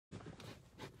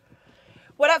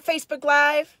that Facebook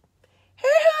Live? Hey,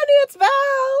 honey, it's Val,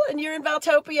 and you're in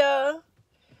Valtopia.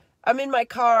 I'm in my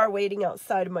car waiting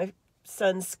outside of my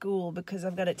son's school because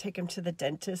I've got to take him to the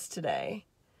dentist today.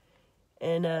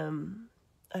 And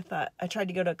I tried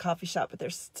to go to a coffee shop, but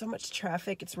there's so much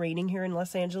traffic. It's raining here in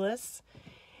Los Angeles.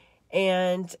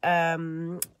 And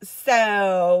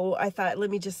so I thought, let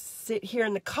me just sit here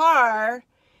in the car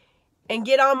and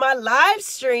get on my live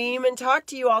stream and talk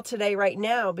to you all today right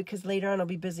now, because later on I'll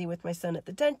be busy with my son at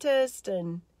the dentist,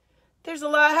 and there's a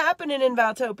lot happening in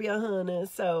Valtopia, honey.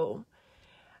 So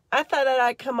I thought that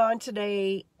I'd come on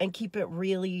today and keep it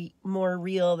really more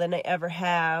real than I ever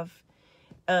have.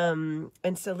 And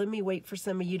so let me wait for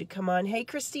some of you to come on. Hey,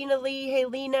 Christina Lee. Hey,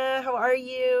 Lena. How are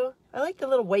you? I like the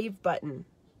little wave button.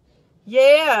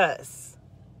 Yes.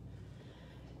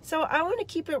 So I want to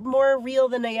keep it more real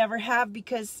than I ever have,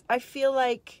 because I feel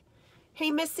like,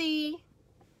 hey, Missy,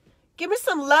 give me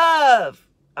some love.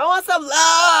 I want some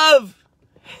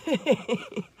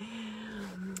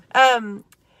love.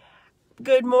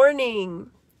 Good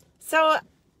morning. So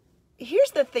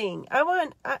here's the thing.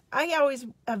 I always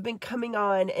have been coming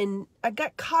on, and I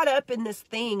got caught up in this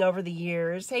thing over the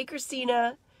years. Hey,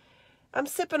 Christina, I'm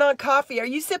sipping on coffee. Are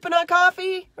you sipping on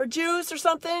coffee or juice or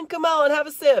something? Come on, have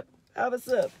a sip. Have a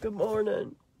sip. Good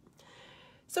morning.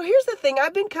 So here's the thing.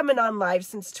 I've been coming on live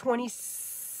since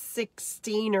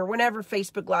 2016 or whenever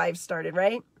Facebook Live started,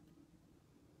 right?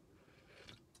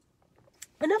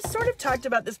 And I've sort of talked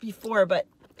about this before, but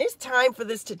it's time for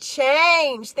this to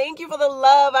change. Thank you for the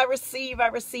love I receive.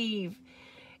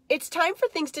 It's time for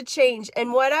things to change.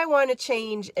 And what I want to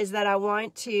change is that I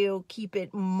want to keep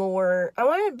it more, I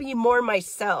want to be more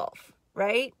myself,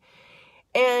 right?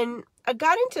 And I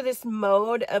got into this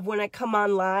mode of when I come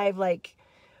on live, like,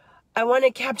 I want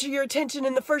to capture your attention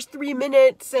in the first 3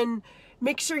 minutes and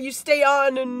make sure you stay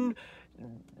on and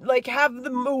like have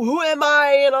the who am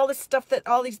I and all this stuff that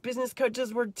all these business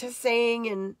coaches were just saying.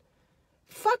 And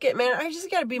fuck it, man. I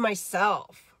just got to be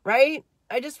myself, right?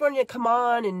 I just wanted to come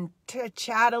on and to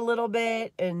chat a little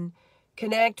bit and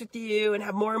connect with you and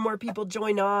have more and more people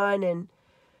join on. And,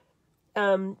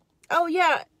 oh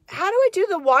yeah, how do I do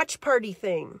the watch party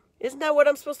thing? Isn't that what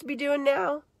I'm supposed to be doing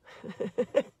now?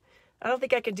 I don't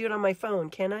think I can do it on my phone,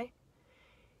 can I?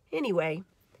 Anyway,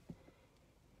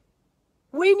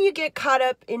 when you get caught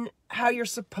up in how you're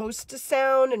supposed to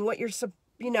sound and what you're,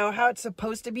 how it's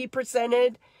supposed to be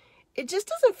presented, it just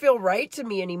doesn't feel right to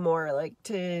me anymore, like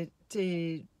to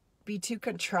be too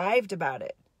contrived about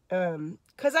it.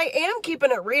 Because I am keeping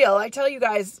it real. I tell you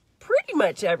guys pretty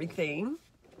much everything.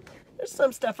 There's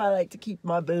some stuff I like to keep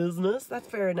my business. That's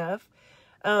fair enough.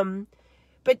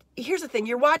 But here's the thing.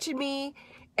 You're watching me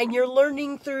and you're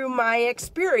learning through my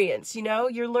experience,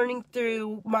 you're learning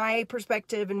through my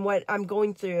perspective and what I'm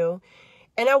going through.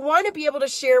 And I want to be able to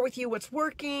share with you what's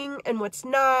working and what's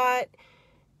not.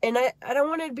 And I don't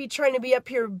want to be trying to be up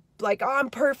here like, oh, I'm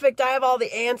perfect. I have all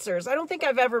the answers. I don't think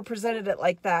I've ever presented it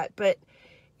like that. But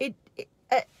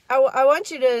I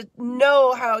want you to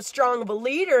know how strong of a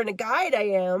leader and a guide I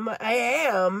am.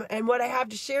 And what I have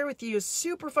to share with you is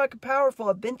super fucking powerful.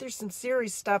 I've been through some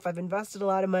serious stuff. I've invested a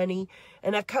lot of money.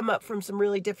 And I've come up from some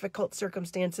really difficult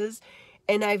circumstances.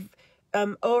 And I've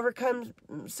overcome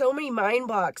so many mind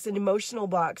blocks and emotional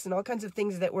blocks and all kinds of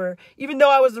things that were, even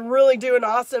though I was really doing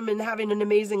awesome and having an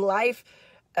amazing life,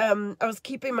 I was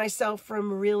keeping myself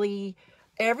from really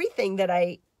everything that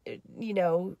I,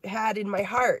 had in my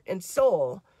heart and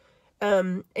soul.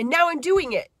 And now I'm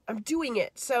doing it.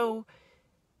 So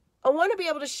I want to be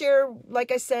able to share,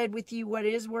 like I said, with you what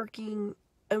is working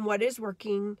and what is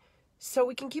working, so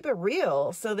we can keep it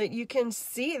real, so that you can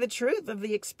see the truth of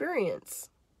the experience.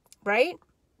 Right?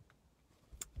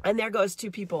 And there goes 2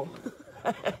 people.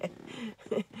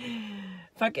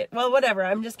 Fuck it. Well, whatever.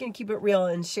 I'm just going to keep it real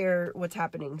and share what's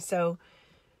happening. So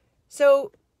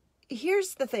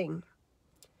here's the thing.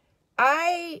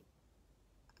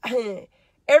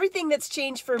 Everything that's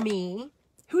changed for me,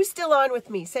 who's still on with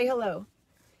me? Say hello.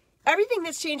 Everything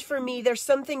that's changed for me, there's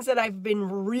some things that I've been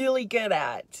really good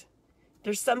at.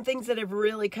 There's some things that have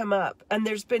really come up. And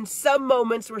there's been some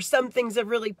moments where some things have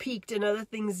really peaked and other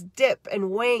things dip and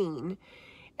wane.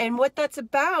 And what that's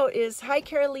about is, hi,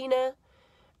 Carolina.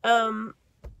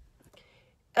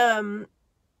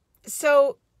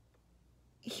 So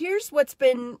here's what's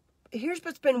been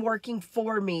working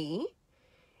for me.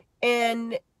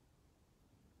 And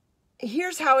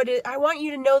here's how it is. I want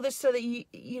you to know this so that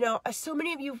so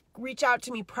many of you reach out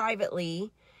to me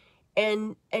privately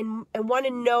and want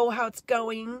to know how it's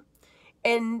going,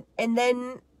 and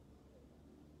then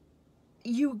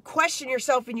you question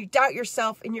yourself and you doubt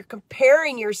yourself and you're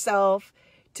comparing yourself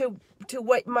to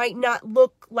what might not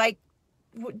look like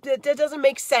that doesn't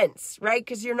make sense, right?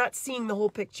 Because you're not seeing the whole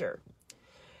picture.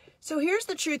 So here's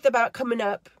the truth about coming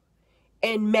up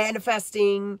and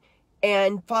manifesting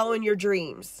and following your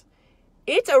dreams.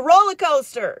 It's a roller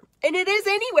coaster. And it is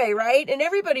anyway, right? And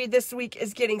everybody this week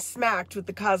is getting smacked with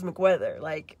the cosmic weather.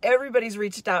 Like, everybody's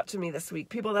reached out to me this week.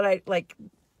 People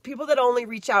that only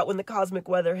reach out when the cosmic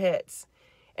weather hits.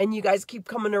 And you guys keep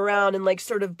coming around and like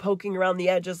sort of poking around the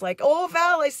edges like, oh,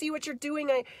 Val, I see what you're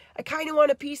doing. I kind of want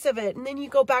a piece of it. And then you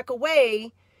go back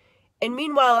away. And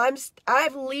meanwhile,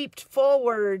 I've leaped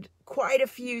forward quite a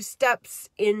few steps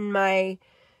in my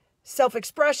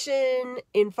self-expression,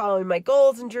 in following my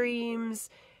goals and dreams.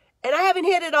 And I haven't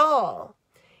hit it all.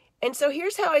 And so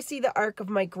here's how I see the arc of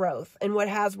my growth and what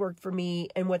has worked for me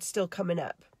and what's still coming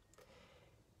up.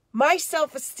 My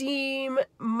self-esteem,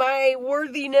 my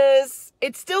worthiness,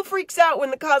 it still freaks out when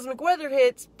the cosmic weather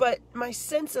hits, but my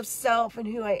sense of self and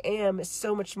who I am is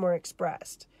so much more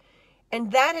expressed.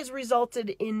 And that has resulted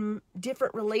in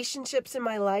different relationships in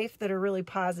my life that are really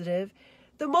positive.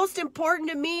 The most important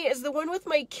to me is the one with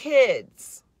my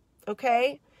kids,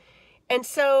 okay? And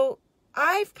so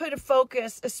I've put a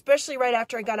focus, especially right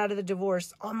after I got out of the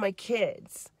divorce, on my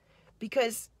kids.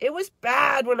 Because it was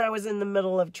bad when I was in the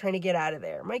middle of trying to get out of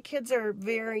there. My kids are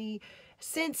very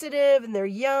sensitive and they're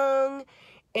young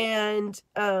and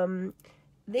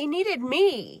they needed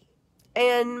me.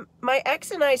 And my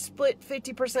ex and I split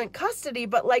 50% custody,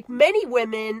 but like many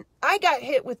women, I got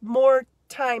hit with more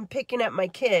time picking up my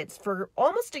kids for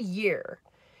almost a year.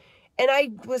 And I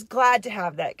was glad to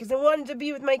have that because I wanted to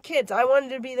be with my kids. I wanted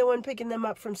to be the one picking them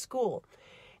up from school.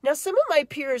 Now, some of my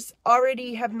peers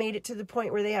already have made it to the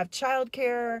point where they have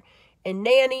childcare and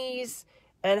nannies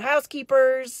and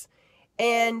housekeepers,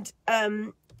 and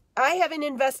I haven't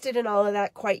invested in all of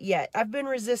that quite yet. I've been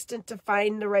resistant to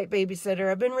find the right babysitter.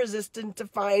 I've been resistant to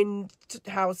find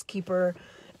housekeeper.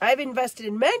 I've invested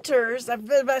in mentors. I've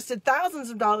invested thousands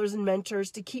of dollars in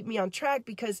mentors to keep me on track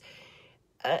because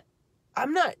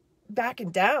I'm not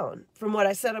backing down from what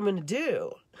I said I'm going to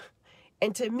do.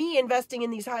 And to me, investing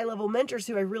in these high-level mentors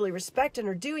who I really respect and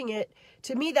are doing it,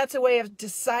 to me, that's a way of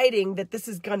deciding that this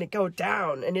is going to go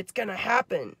down and it's going to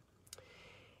happen.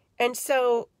 And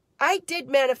so I did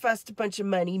manifest a bunch of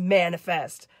money. I earned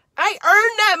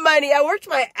that money. I worked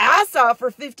my ass off for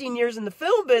 15 years in the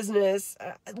film business.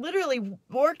 I literally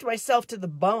worked myself to the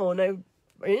bone.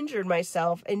 I injured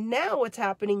myself. And now what's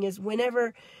happening is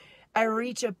whenever I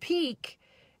reach a peak,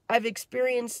 I've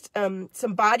experienced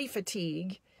some body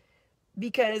fatigue.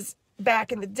 Because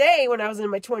back in the day when I was in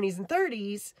my 20s and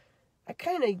 30s, I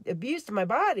kind of abused my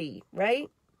body, right?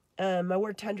 I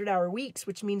worked 100-hour weeks,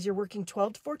 which means you're working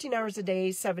 12 to 14 hours a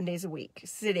day, 7 days a week,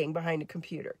 sitting behind a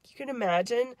computer. You can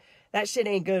imagine that shit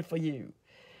ain't good for you.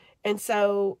 And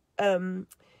so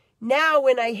now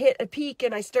when I hit a peak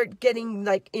and I start getting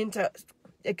like into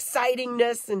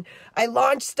excitingness and I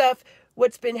launch stuff,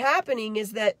 what's been happening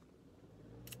is that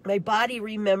my body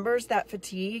remembers that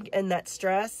fatigue and that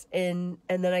stress, and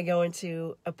then I go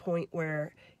into a point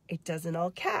where it doesn't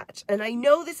all catch. And I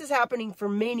know this is happening for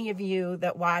many of you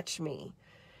that watch me.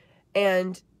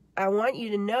 And I want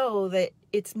you to know that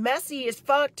it's messy as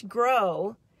fuck to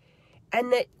grow,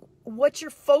 and that what you're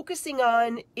focusing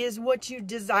on is what you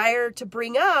desire to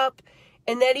bring up.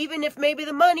 And that even if maybe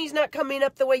the money's not coming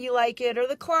up the way you like it or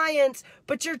the clients,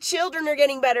 but your children are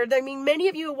getting better. I mean, many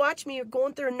of you who watch me are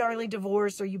going through a gnarly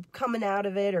divorce, or you coming out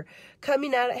of it, or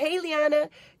hey, Liana,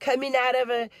 coming out of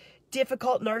a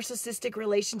difficult narcissistic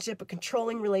relationship, a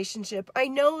controlling relationship. I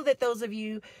know that those of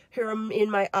you who are in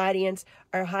my audience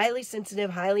are highly sensitive,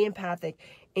 highly empathic,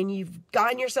 and you've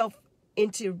gotten yourself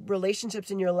into relationships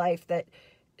in your life that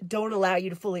don't allow you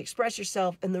to fully express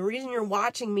yourself. And the reason you're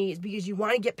watching me is because you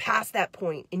want to get past that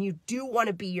point and you do want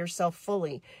to be yourself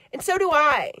fully. And so do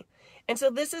I. And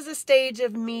so this is a stage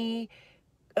of me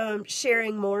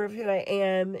sharing more of who I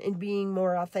am and being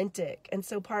more authentic. And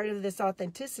so part of this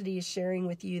authenticity is sharing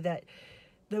with you that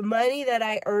the money that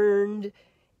I earned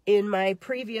in my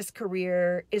previous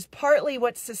career is partly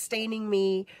what's sustaining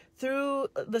me through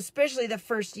especially the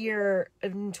first year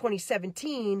in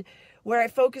 2017, where I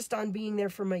focused on being there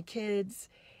for my kids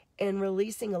and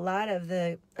releasing a lot of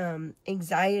the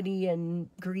anxiety and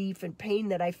grief and pain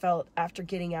that I felt after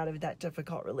getting out of that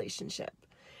difficult relationship.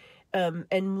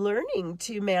 And learning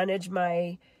to manage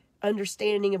my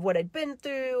understanding of what I'd been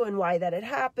through and why that had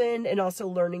happened, and also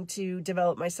learning to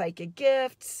develop my psychic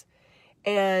gifts.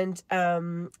 And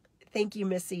thank you,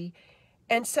 Missy.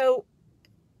 And so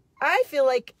I feel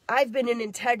like I've been in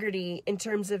integrity in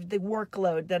terms of the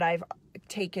workload that I've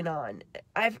taken on.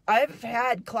 I've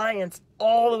had clients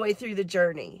all the way through the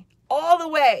journey, all the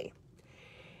way.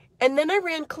 And then I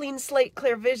ran Clean Slate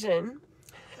Clear Vision,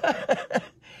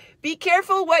 Be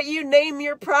careful what you name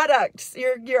your products,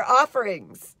 your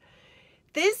offerings.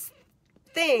 This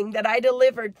thing that I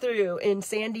delivered through in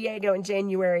San Diego in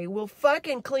January will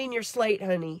fucking clean your slate,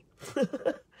 honey.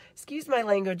 Excuse my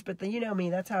language, but you know me,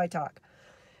 that's how I talk.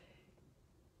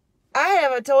 I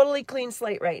have a totally clean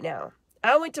slate right now.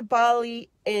 I went to Bali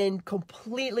and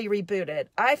completely rebooted.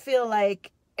 I feel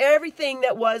like everything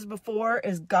that was before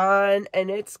is gone,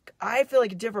 and I feel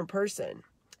like a different person.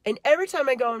 And every time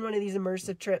I go on one of these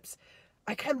immersive trips,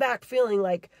 I come back feeling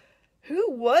like,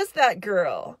 who was that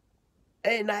girl?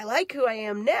 And I like who I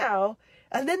am now.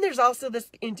 And then there's also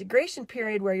this integration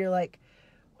period where you're like,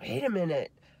 wait a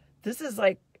minute, this is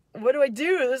like, what do I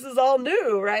do? This is all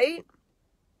new, right?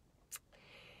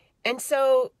 And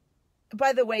so,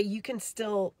 by the way, you can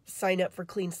still sign up for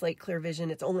Clean Slate Clear Vision.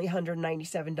 It's only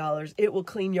 $197. It will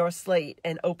clean your slate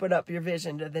and open up your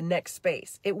vision to the next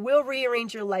space. It will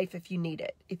rearrange your life if you need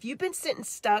it. If you've been sitting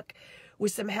stuck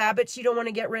with some habits you don't want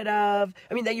to get rid of,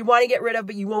 that you want to get rid of,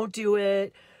 but you won't do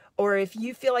it, or if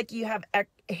you feel like you have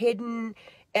hidden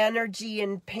energy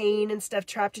and pain and stuff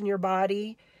trapped in your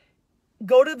body,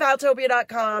 go to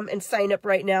Valtopia.com and sign up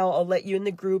right now. I'll let you in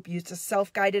the group. Use a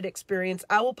self-guided experience.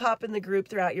 I will pop in the group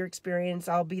throughout your experience.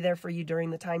 I'll be there for you during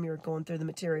the time you're going through the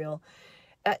material.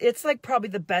 It's like probably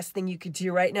the best thing you could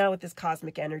do right now with this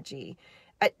cosmic energy.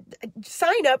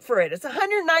 Sign up for it. It's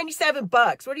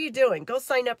 $197. What are you doing? Go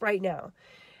sign up right now.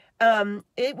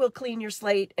 It will clean your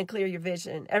slate and clear your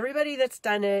vision. Everybody that's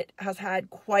done it has had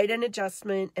quite an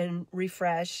adjustment and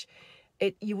refresh.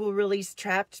 You will release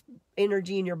trapped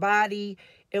energy in your body.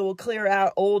 It will clear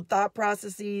out old thought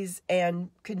processes and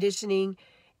conditioning,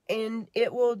 and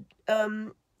it will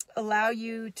allow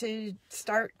you to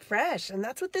start fresh. And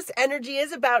that's what this energy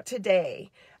is about today.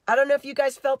 I don't know if you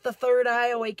guys felt the third eye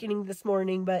awakening this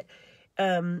morning, but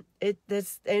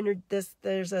there's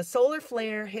a solar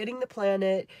flare hitting the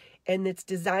planet, and it's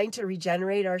designed to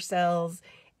regenerate our cells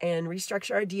and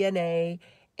restructure our DNA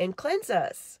and cleanse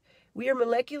us. We are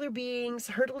molecular beings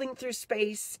hurtling through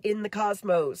space in the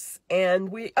cosmos, and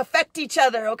we affect each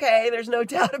other, okay? There's no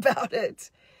doubt about it.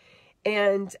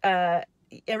 And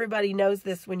everybody knows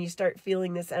this when you start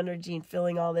feeling this energy and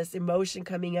feeling all this emotion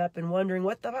coming up and wondering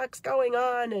what the fuck's going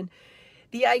on. And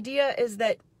the idea is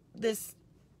that this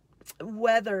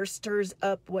weather stirs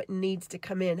up what needs to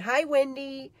come in. Hi,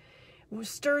 Wendy.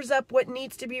 Stirs up what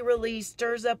needs to be released,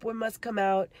 stirs up what must come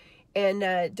out, and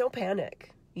don't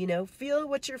panic. Feel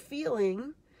what you're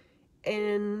feeling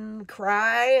and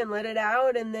cry and let it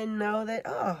out, and then know that,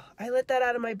 oh, I let that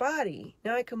out of my body.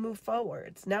 Now I can move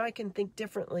forwards. Now I can think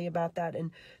differently about that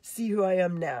and see who I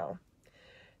am now.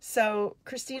 So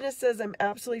Christina says, I'm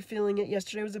absolutely feeling it.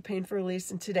 Yesterday was a painful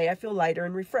release, and today I feel lighter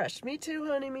and refreshed. Me too,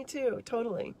 honey. Me too.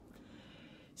 Totally.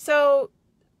 So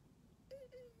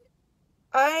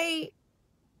I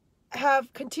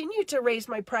have continued to raise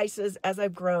my prices as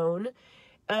I've grown.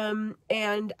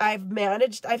 And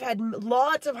I've had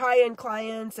lots of high-end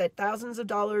clients at thousands of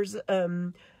dollars a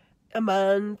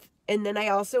month. And then I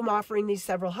also am offering these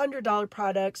several $100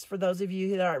 products for those of you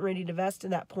that aren't ready to invest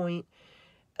in that point.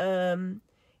 And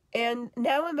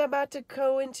now I'm about to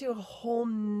go into a whole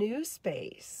new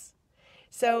space.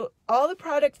 So all the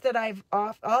products that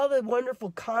all the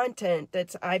wonderful content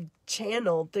that I've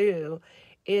channeled through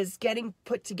is getting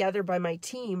put together by my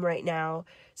team right now,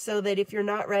 so that if you're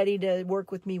not ready to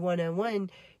work with me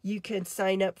one-on-one, you can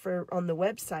sign up on the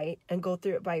website and go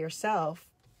through it by yourself.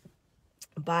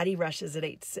 Body rushes at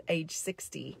age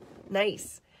 60.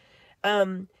 Nice.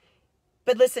 But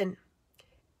listen,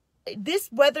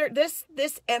 this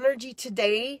energy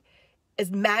today is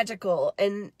magical.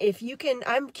 And if you can,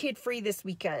 I'm kid-free this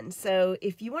weekend. So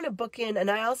if you want to book in,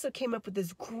 and I also came up with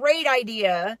this great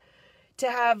idea to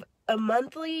have a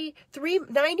monthly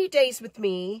 90 days with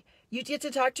me. You get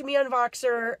to talk to me on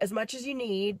Voxer as much as you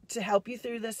need to help you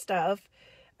through this stuff.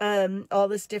 All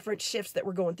this different shifts that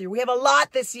we're going through. We have a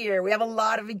lot this year. We have a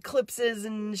lot of eclipses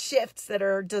and shifts that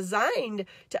are designed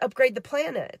to upgrade the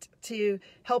planet, to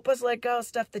help us let go of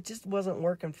stuff that just wasn't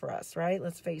working for us, right?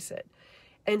 Let's face it.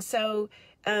 And so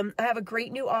I have a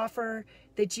great new offer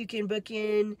that you can book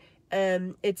in.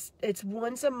 It's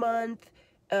once a month,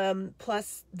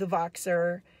 plus the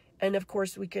Voxer. And of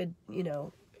course we could, you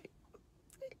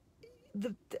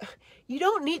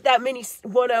don't need that many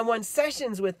one-on-one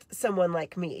sessions with someone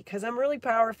like me, because I'm really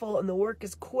powerful and the work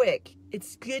is quick.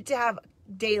 It's good to have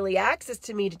daily access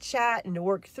to me to chat and to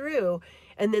work through.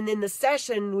 And then in the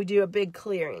session, we do a big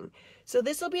clearing. So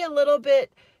this will be a little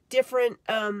bit different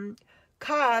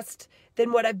cost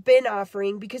than what I've been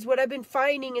offering, because what I've been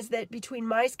finding is that between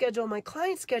my schedule and my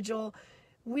client's schedule,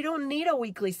 we don't need a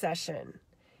weekly session.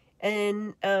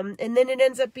 And then it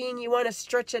ends up being you want to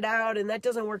stretch it out, and that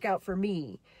doesn't work out for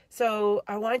me. So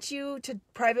I want you to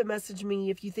private message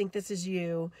me if you think this is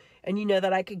you, and you know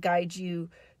that I could guide you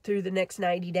through the next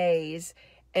 90 days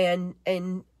and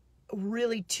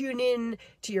really tune in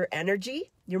to your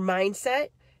energy, your mindset,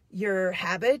 your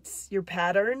habits, your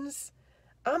patterns.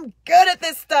 I'm good at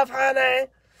this stuff, honey.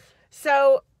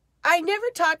 So I never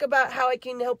talk about how I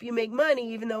can help you make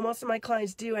money, even though most of my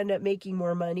clients do end up making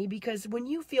more money, because when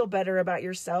you feel better about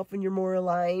yourself and you're more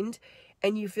aligned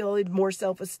and you feel more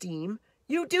self-esteem,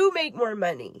 you do make more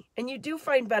money and you do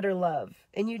find better love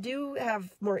and you do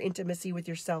have more intimacy with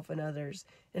yourself and others,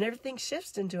 and everything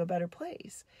shifts into a better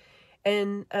place.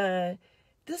 And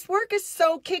this work is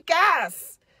so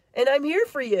kick-ass, and I'm here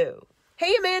for you.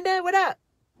 Hey, Amanda, what up?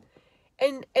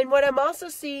 And what I'm also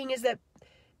seeing is that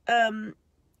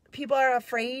people are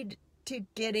afraid to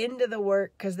get into the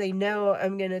work because they know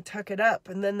I'm going to tuck it up.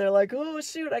 And then they're like, oh,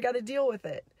 shoot, I got to deal with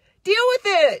it. Deal with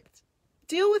it.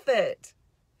 Deal with it.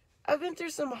 I've been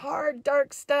through some hard,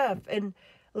 dark stuff. And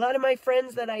a lot of my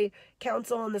friends that I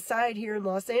counsel on the side here in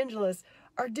Los Angeles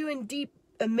are doing deep,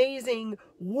 amazing,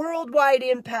 worldwide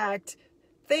impact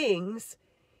things.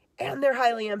 And they're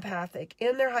highly empathic.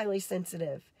 And they're highly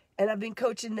sensitive. And I've been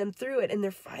coaching them through it. And they're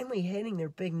finally hitting their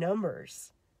big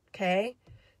numbers. Okay?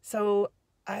 So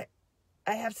I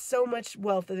have so much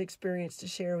wealth of experience to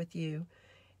share with you,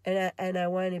 and I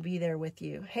want to be there with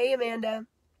you. Hey, Amanda.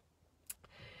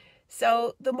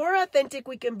 So the more authentic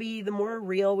we can be, the more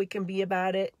real we can be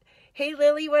about it. Hey,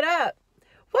 Lily, what up?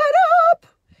 What up?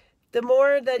 The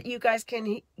more that you guys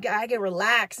I can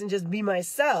relax and just be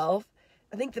myself,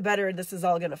 I think the better this is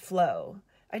all going to flow.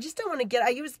 I just don't want to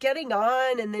I was getting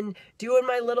on and then doing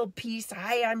my little piece.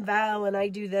 Hi, I'm Val, and I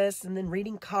do this, and then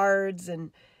reading cards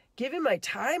and giving my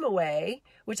time away,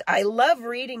 which I love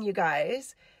reading, you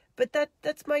guys, but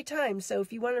that's my time. So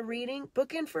if you want a reading,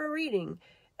 book in for a reading.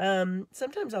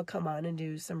 Sometimes I'll come on and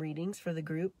do some readings for the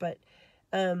group, but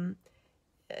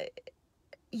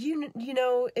you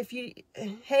know,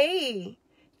 hey,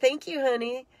 thank you,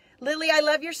 honey. Lily, I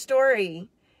love your story,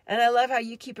 and I love how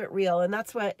you keep it real, and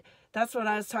that's what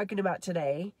I was talking about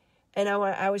today. And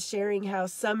I was sharing how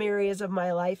some areas of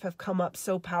my life have come up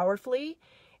so powerfully.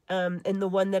 And the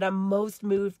one that I'm most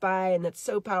moved by and that's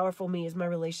so powerful me is my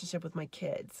relationship with my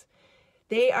kids.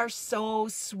 They are so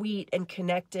sweet and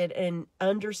connected and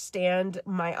understand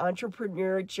my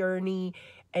entrepreneur journey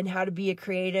and how to be a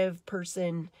creative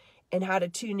person and how to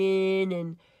tune in.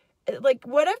 And like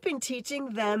what I've been teaching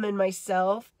them and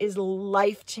myself is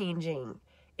life-changing.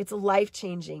 It's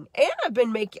life-changing. And I've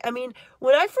been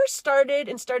when I first started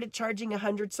charging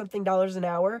 $100-something an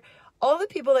hour, all the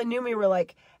people that knew me were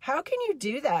like, how can you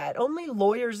do that? Only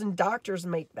lawyers and doctors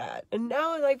make that. And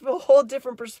now I have a whole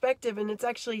different perspective, and it's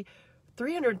actually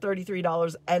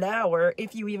 $333 an hour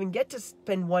if you even get to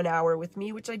spend 1 hour with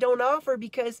me, which I don't offer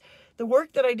because the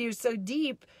work that I do is so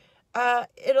deep,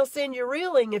 it'll send you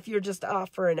reeling if you're just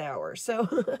off for an hour.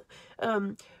 So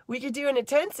we could do an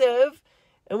intensive,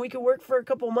 and we could work for a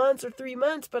couple months or 3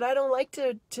 months, but I don't like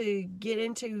to get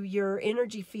into your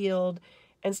energy field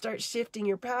and start shifting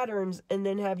your patterns and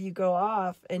then have you go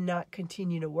off and not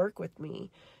continue to work with me.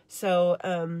 So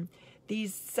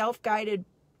these self-guided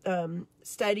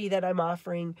study that I'm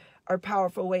offering are a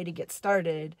powerful way to get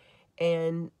started.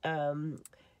 And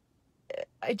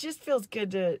it just feels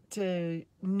good to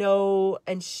know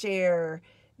and share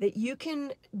that you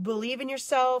can believe in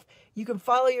yourself, you can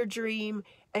follow your dream,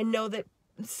 and know that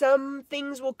some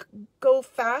things will go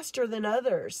faster than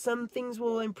others. Some things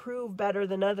will improve better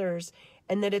than others.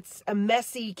 And that it's a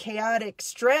messy, chaotic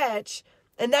stretch.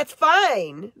 And that's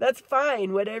fine. That's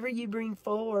fine. Whatever you bring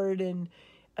forward and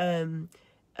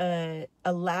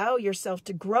allow yourself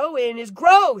to grow in is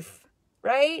growth,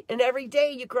 right? And every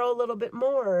day you grow a little bit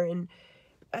more. And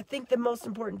I think the most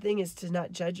important thing is to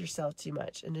not judge yourself too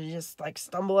much and to just like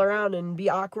stumble around and be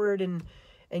awkward and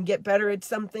get better at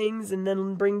some things and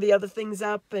then bring the other things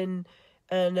up and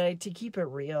to keep it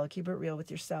real with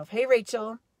yourself. Hey,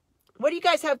 Rachel, what do you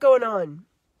guys have going on?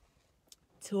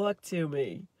 Talk to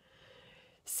me.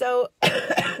 So,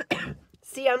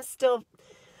 see, I'm still,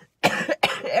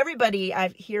 everybody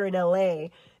here in LA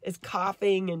is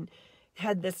coughing and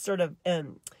had this sort of, I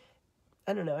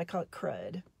don't know, I call it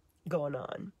crud going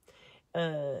on.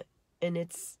 And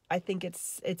I think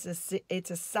it's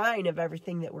a sign of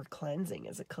everything that we're cleansing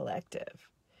as a collective.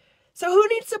 So who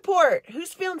needs support?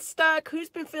 Who's feeling stuck? Who's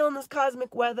been feeling this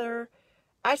cosmic weather?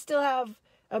 I still have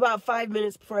about 5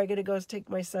 minutes before I got to go take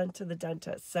my son to the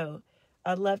dentist. So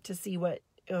I'd love to see what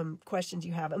questions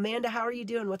you have. Amanda, how are you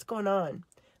doing? What's going on?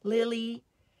 Lily?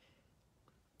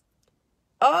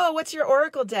 Oh, what's your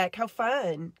oracle deck? How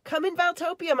fun. Come in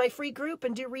Valtopia, my free group,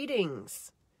 and do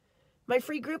readings. My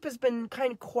free group has been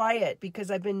kind of quiet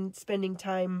because I've been spending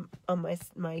time on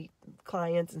my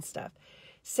clients and stuff.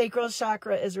 Sacral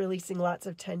chakra is releasing lots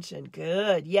of tension.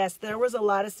 Good. Yes, there was a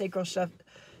lot of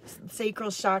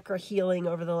sacral chakra healing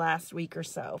over the last week or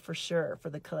so, for sure, for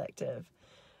the collective.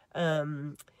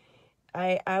 I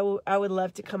would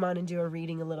love to come on and do a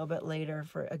reading a little bit later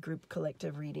for a group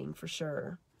collective reading, for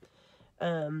sure.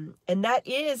 And that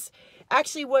is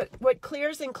actually what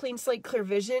clears in Clean Slate Clear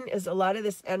Vision is a lot of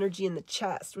this energy in the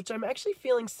chest, which I'm actually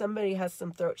feeling somebody has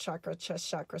some throat chakra, chest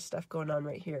chakra stuff going on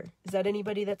right here. Is that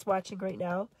anybody that's watching right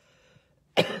now?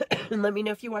 And let me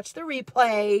know if you watch the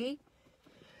replay.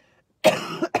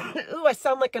 Ooh, I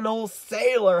sound like an old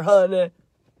sailor, honey.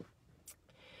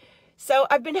 So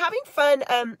I've been having fun.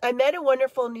 I met a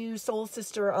wonderful new soul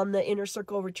sister on the Inner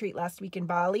Circle retreat last week in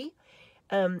Bali.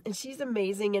 And she's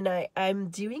amazing, and I'm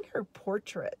doing her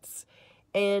portraits.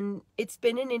 And it's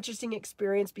been an interesting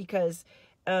experience because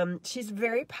she's a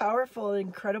very powerful and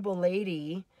incredible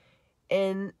lady.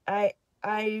 And I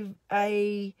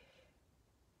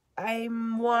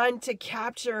want to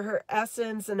capture her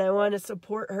essence, and I want to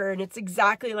support her. And it's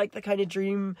exactly like the kind of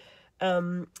dream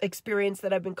experience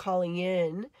that I've been calling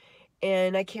in.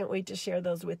 And I can't wait to share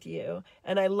those with you.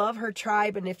 And I love her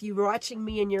tribe. And if you're watching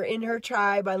me and you're in her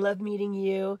tribe, I love meeting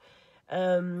you.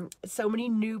 So many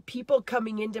new people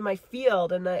coming into my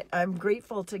field. And I'm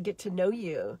grateful to get to know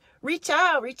you. Reach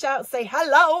out, say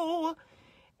hello.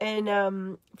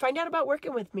 And find out about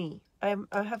working with me. I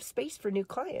have space for new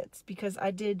clients because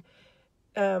I did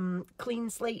Clean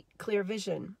Slate Clear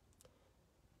Vision.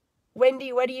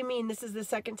 Wendy, what do you mean? This is the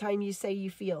second time you say you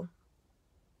feel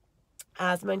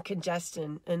asthma and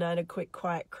congestion and not a quick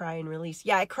quiet cry and release.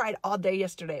 Yeah, I cried all day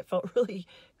yesterday. It felt really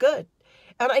good.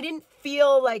 And I didn't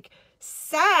feel like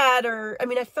sad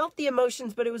I felt the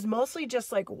emotions, but it was mostly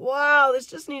just like, wow, this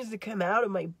just needs to come out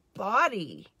of my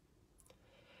body.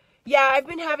 Yeah, I've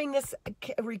been having this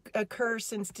occur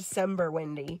since December,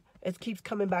 Wendy. It keeps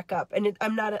coming back up. And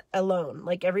I'm not alone.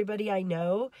 Like everybody I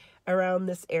know around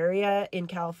this area in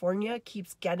California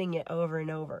keeps getting it over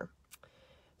and over.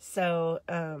 So,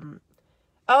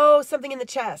 oh, something in the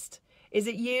chest. Is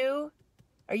it you?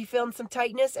 Are you feeling some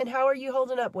tightness? And how are you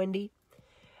holding up, Wendy?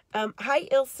 Hi,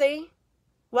 Ilse.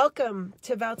 Welcome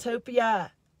to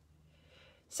Valtopia.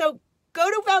 So go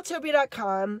to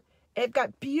valtopia.com. It's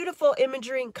got beautiful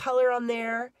imagery and color on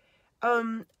there.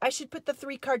 I should put the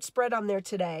 3-card spread on there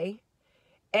today.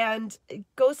 And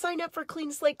go sign up for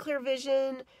Clean Slate Clear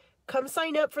Vision. Come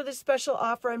sign up for this special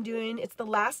offer I'm doing. It's the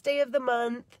last day of the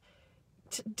month.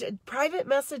 Private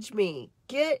message me.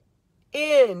 Get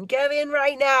in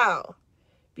right now,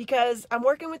 because I'm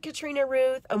working with Katrina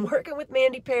Ruth. I'm working with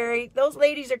Mandy Perry. Those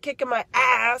ladies are kicking my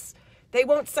ass. They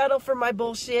won't settle for my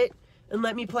bullshit and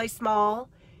let me play small.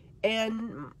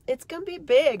 And it's going to be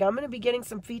big. I'm going to be getting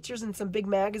some features in some big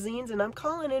magazines, and I'm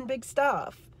calling in big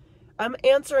stuff. I'm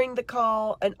answering the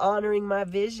call and honoring my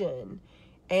vision.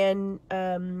 And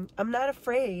I'm not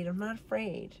afraid. I'm not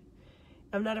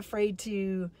afraid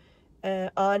to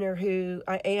honor who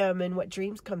I am and what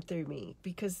dreams come through me,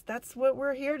 because that's what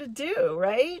we're here to do,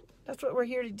 right? That's what we're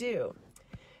here to do.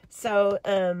 So,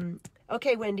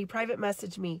 okay, Wendy, private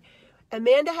message me.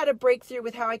 Amanda had a breakthrough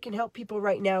with how I can help people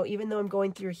right now, even though I'm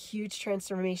going through a huge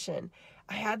transformation.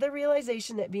 I had the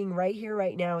realization that being right here,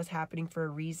 right now is happening for a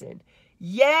reason.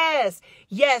 Yes.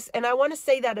 And I want to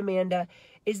say that, Amanda,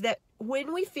 is that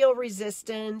when we feel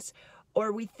resistance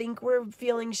or we think we're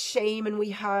feeling shame and we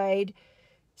hide,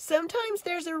 sometimes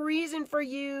there's a reason for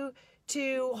you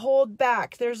to hold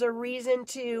back. There's a reason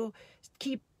to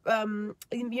keep,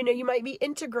 you might be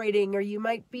integrating, or you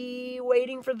might be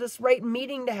waiting for this right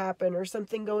meeting to happen or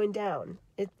something going down.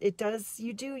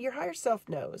 Your higher self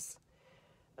knows.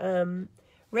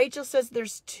 Rachel says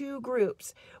there's 2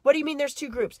 groups. What do you mean there's 2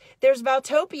 groups? There's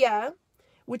Valtopia,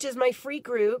 which is my free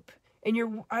group.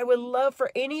 And I would love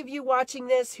for any of you watching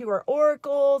this who are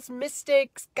oracles,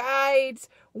 mystics, guides,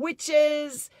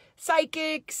 witches,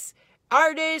 psychics,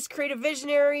 artists, creative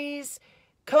visionaries,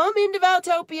 come into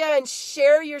Valtopia and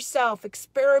share yourself,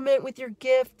 experiment with your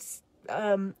gifts,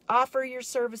 offer your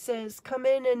services, come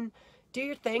in and do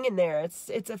your thing in there. It's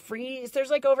a free,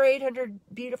 there's like over 800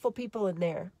 beautiful people in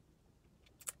there.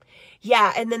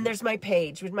 Yeah, and then there's my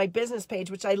page, with my business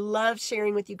page, which I love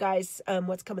sharing with you guys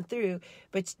what's coming through.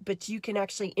 But you can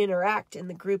actually interact in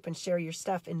the group and share your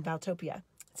stuff in Valtopia.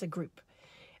 It's a group.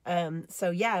 So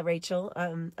yeah, Rachel,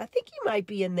 I think you might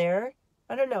be in there.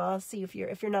 I don't know. I'll see if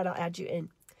you're not, I'll add you in,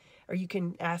 or you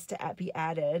can ask to be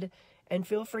added, and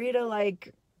feel free to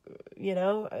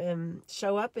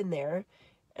show up in there.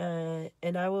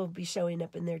 And I will be showing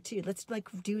up in there too. Let's like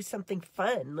do something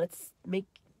fun. Let's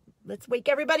wake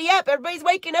everybody up. Everybody's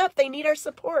waking up. They need our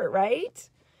support, right?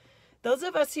 Those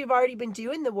of us who've already been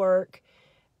doing the work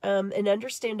and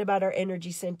understand about our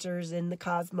energy centers and the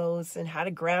cosmos and how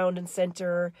to ground and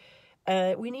center,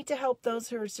 we need to help those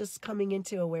who are just coming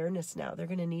into awareness now. They're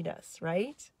going to need us,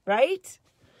 right? Right?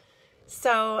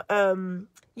 So,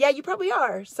 yeah, you probably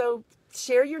are. So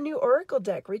share your new Oracle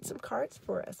deck. Read some cards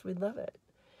for us. We'd love it.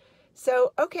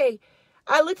 So, okay.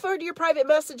 I look forward to your private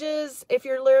messages. If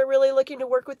you're really looking to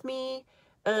work with me,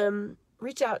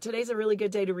 reach out. Today's a really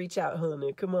good day to reach out,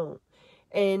 honey. Come on.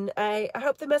 And I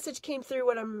hope the message came through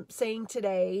what I'm saying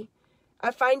today.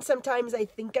 I find sometimes I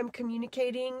think I'm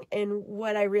communicating, and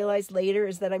what I realize later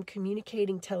is that I'm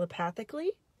communicating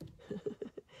telepathically.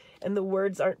 And the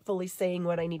words aren't fully saying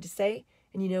what I need to say.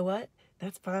 And you know what?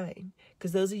 That's fine.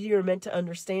 Because those of you who are meant to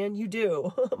understand, you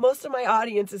do. Most of my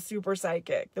audience is super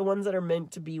psychic. The ones that are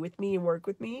meant to be with me and work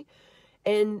with me.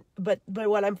 But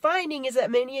what I'm finding is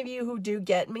that many of you who do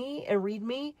get me and read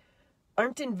me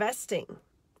aren't investing.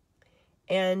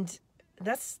 And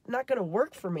that's not going to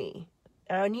work for me.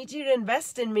 I need you to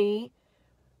invest in me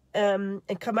and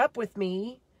come up with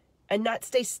me and not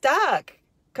stay stuck.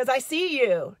 Because I see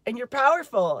you, and you're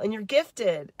powerful, and you're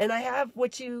gifted, and I have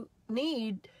what you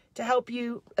need to help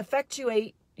you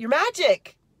effectuate your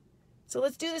magic. So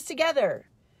let's do this together.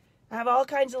 I have all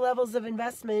kinds of levels of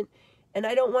investment, and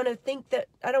I don't want to think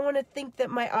that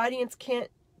my audience can't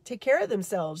take care of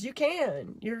themselves. You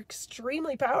can. You're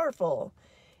extremely powerful.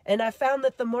 And I found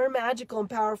that the more magical and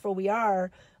powerful we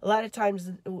are, a lot of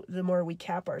times the more we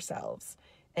cap ourselves.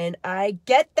 And I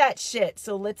get that shit,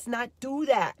 so let's not do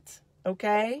that.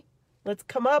 Okay? Let's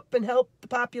come up and help the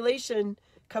population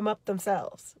come up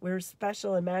themselves. We're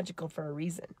special and magical for a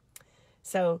reason.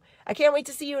 So I can't wait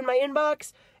to see you in my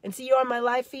inbox and see you on my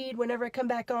live feed whenever I come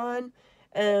back on.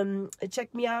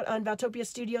 Check me out on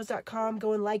valtopiastudios.com.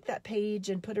 Go and like that page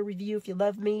and put a review if you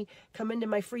love me. Come into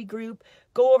my free group.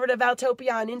 Go over to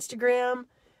Valtopia on Instagram.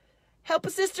 Help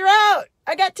a sister out.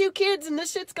 I got 2 kids and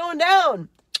this shit's going down.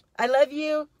 I love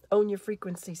you. Own your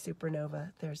frequency,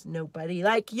 supernova. There's nobody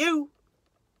like you.